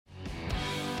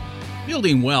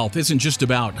Building wealth isn't just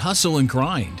about hustle and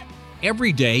grind.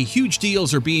 Every day, huge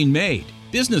deals are being made.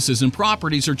 Businesses and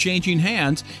properties are changing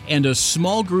hands, and a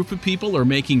small group of people are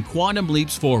making quantum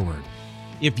leaps forward.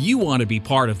 If you want to be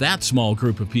part of that small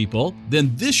group of people,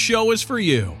 then this show is for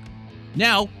you.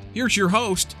 Now, here's your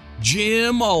host,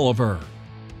 Jim Oliver.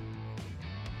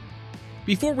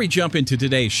 Before we jump into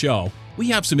today's show, we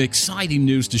have some exciting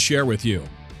news to share with you.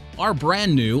 Our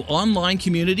brand new online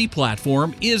community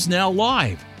platform is now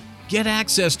live. Get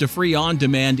access to free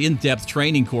on-demand in-depth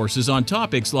training courses on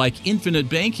topics like infinite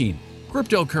banking,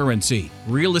 cryptocurrency,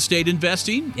 real estate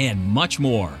investing, and much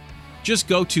more. Just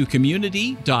go to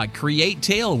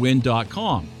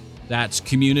community.createtailwind.com. That's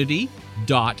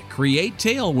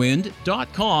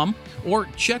community.createtailwind.com, or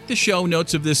check the show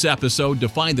notes of this episode to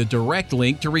find the direct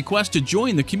link to request to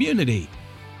join the community.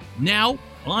 Now,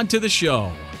 on to the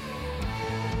show.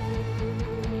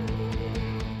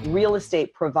 Real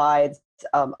estate provides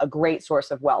a great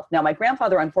source of wealth. Now, my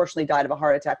grandfather unfortunately died of a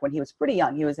heart attack when he was pretty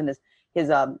young. He was in he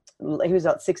was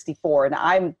about 64, and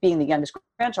I'm, being the youngest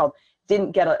grandchild,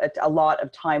 didn't get a lot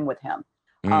of time with him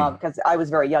because I was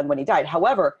very young when he died.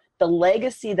 However, the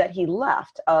legacy that he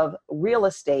left of real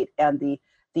estate and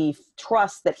the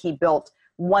trust that he built,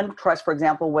 one trust, for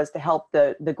example, was to help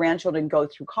the grandchildren go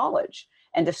through college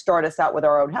and to start us out with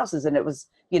our own houses. And it was,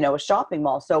 a shopping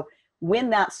mall. So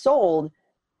when that sold,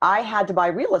 I had to buy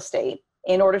real estate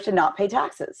in order to not pay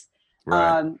taxes.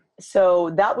 Right.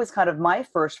 So that was kind of my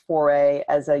first foray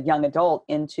as a young adult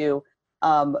into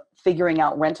figuring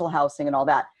out rental housing and all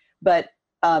that. But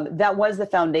that was the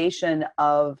foundation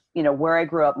of, where I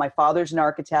grew up. My father's an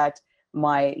architect,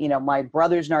 my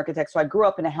brother's an architect. So I grew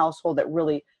up in a household that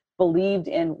really believed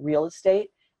in real estate,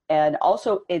 and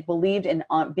also it believed in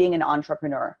being an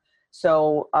entrepreneur.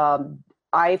 So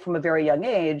I, from a very young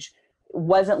age,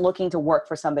 wasn't looking to work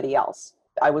for somebody else.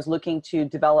 I was looking to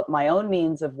develop my own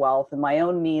means of wealth and my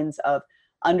own means of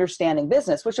understanding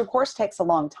business, which of course takes a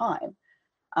long time.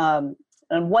 And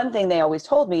one thing they always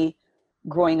told me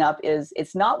growing up is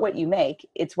it's not what you make,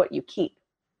 it's what you keep.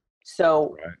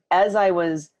 So as I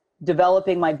was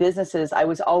developing my businesses, I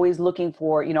was always looking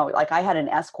for, like I had an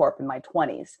S Corp in my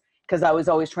 20s because I was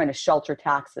always trying to shelter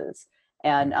taxes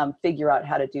and figure out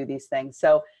how to do these things.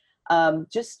 So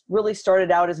just really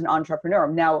started out as an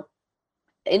entrepreneur. Now,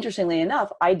 interestingly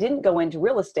enough, I didn't go into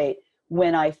real estate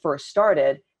when I first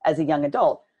started as a young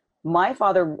adult. My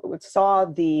father saw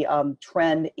the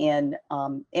trend in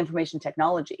information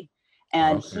technology,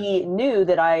 and he knew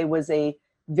that I was a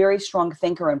very strong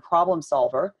thinker and problem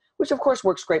solver, which of course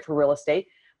works great for real estate,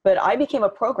 but I became a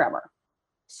programmer.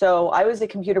 So I was a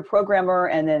computer programmer,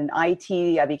 and then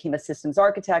IT, I became a systems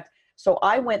architect. So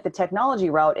I went the technology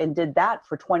route and did that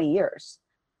for 20 years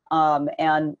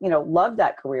and, loved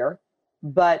that career.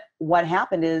 But what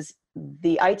happened is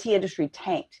the IT industry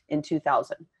tanked in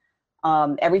 2000.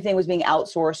 Everything was being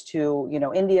outsourced to,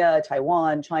 India,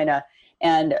 Taiwan, China,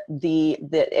 and the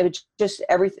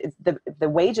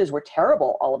wages were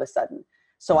terrible all of a sudden.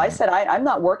 So I said, I'm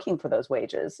not working for those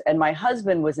wages. And my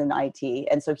husband was in IT,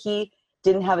 and so he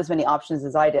didn't have as many options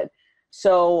as I did.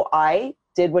 So I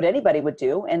did what anybody would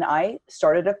do, and I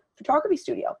started a photography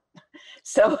studio.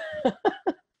 So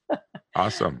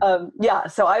awesome.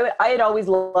 So I had always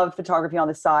loved photography on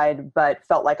the side, but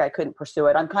felt like I couldn't pursue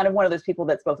it. I'm kind of one of those people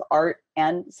that's both art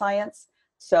and science.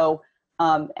 So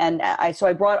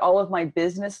I brought all of my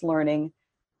business learning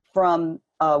from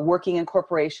working in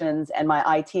corporations and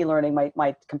my IT learning,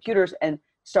 my computers, and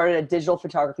started a digital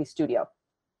photography studio.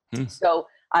 So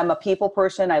I'm a people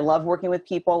person. I love working with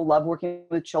people, love working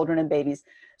with children and babies.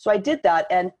 So I did that,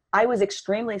 and I was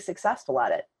extremely successful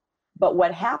at it. But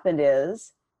what happened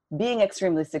is, being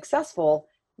extremely successful,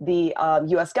 the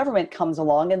U.S. government comes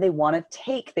along and they want to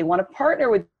partner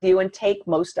with you and take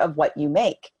most of what you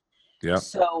make. Yeah.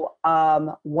 So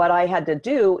what I had to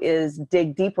do is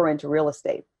dig deeper into real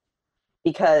estate,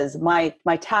 because my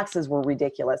taxes were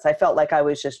ridiculous. I felt like I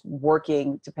was just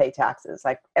working to pay taxes.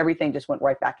 Like everything just went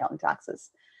right back out in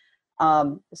taxes.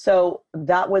 So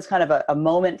that was kind of a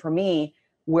moment for me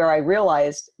where I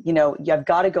realized, you've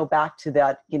got to go back to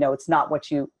that, it's not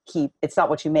what you keep, it's not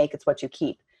what you make, it's what you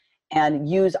keep, and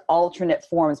use alternate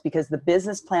forms, because the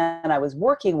business plan I was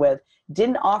working with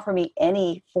didn't offer me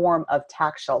any form of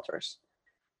tax shelters.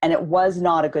 And it was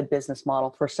not a good business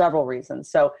model for several reasons.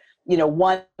 So,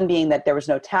 one being that there was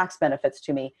no tax benefits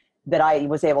to me that I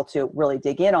was able to really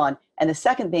dig in on. And the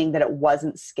second being that it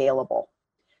wasn't scalable.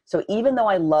 So even though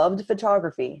I loved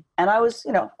photography and I was,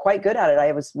 quite good at it,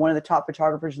 I was one of the top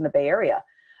photographers in the Bay Area.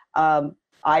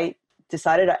 I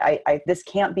decided this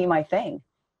can't be my thing.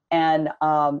 And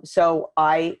so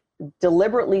I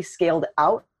deliberately scaled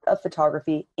out of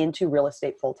photography into real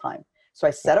estate full time. So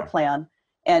I set a plan.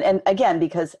 And again,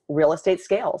 because real estate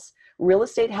scales, real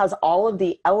estate has all of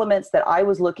the elements that I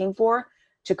was looking for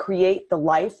to create the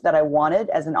life that I wanted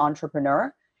as an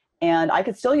entrepreneur. And I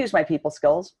could still use my people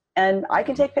skills, and I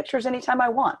can take pictures anytime I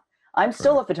want. I'm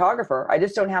still a photographer. I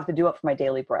just don't have to do it for my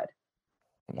daily bread.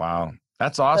 Wow.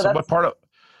 That's awesome. So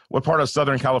what part of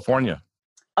Southern California?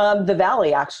 The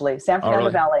Valley, actually. San Fernando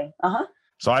Valley. Uh-huh.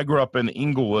 So I grew up in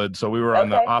Inglewood, so we were on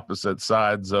the opposite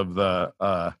sides of the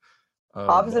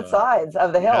sides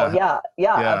of the hill.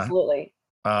 Yeah, absolutely.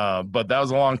 But that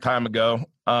was a long time ago.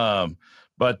 I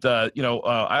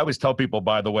always tell people,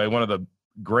 by the way, one of the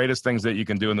greatest things that you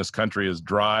can do in this country is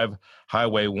drive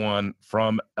Highway 1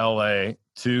 from LA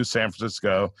to San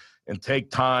Francisco and take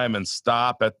time and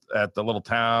stop at the little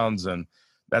towns. And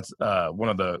that's one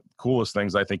of the coolest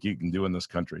things I think you can do in this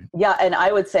country. Yeah, and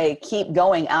I would say keep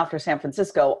going after San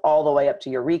Francisco all the way up to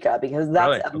Eureka, because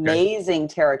that's amazing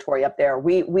territory up there.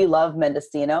 We love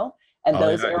Mendocino and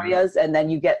those areas, and then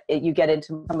you get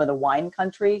into some of the wine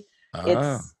country.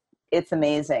 It's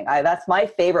amazing. That's my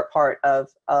favorite part of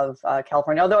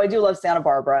California. Although I do love Santa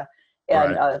Barbara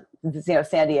and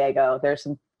San Diego. There's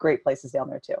some great places down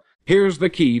there too. Here's the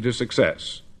key to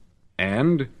success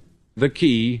and the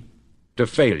key to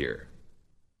failure.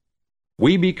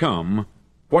 We become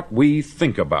what we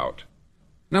think about.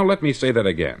 Now let me say that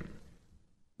again.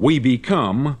 We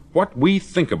become what we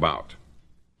think about.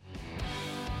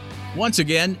 Once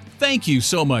again, thank you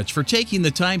so much for taking the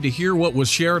time to hear what was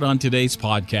shared on today's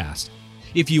podcast.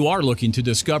 If you are looking to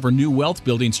discover new wealth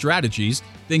building strategies,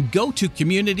 then go to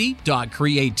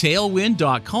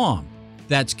community.createtailwind.com.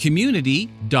 That's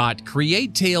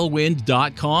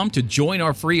community.createtailwind.com to join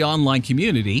our free online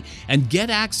community and get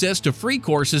access to free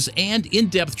courses and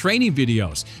in-depth training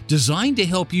videos designed to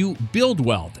help you build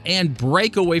wealth and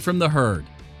break away from the herd.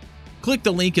 Click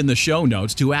the link in the show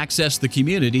notes to access the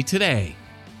community today.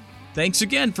 Thanks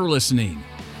again for listening.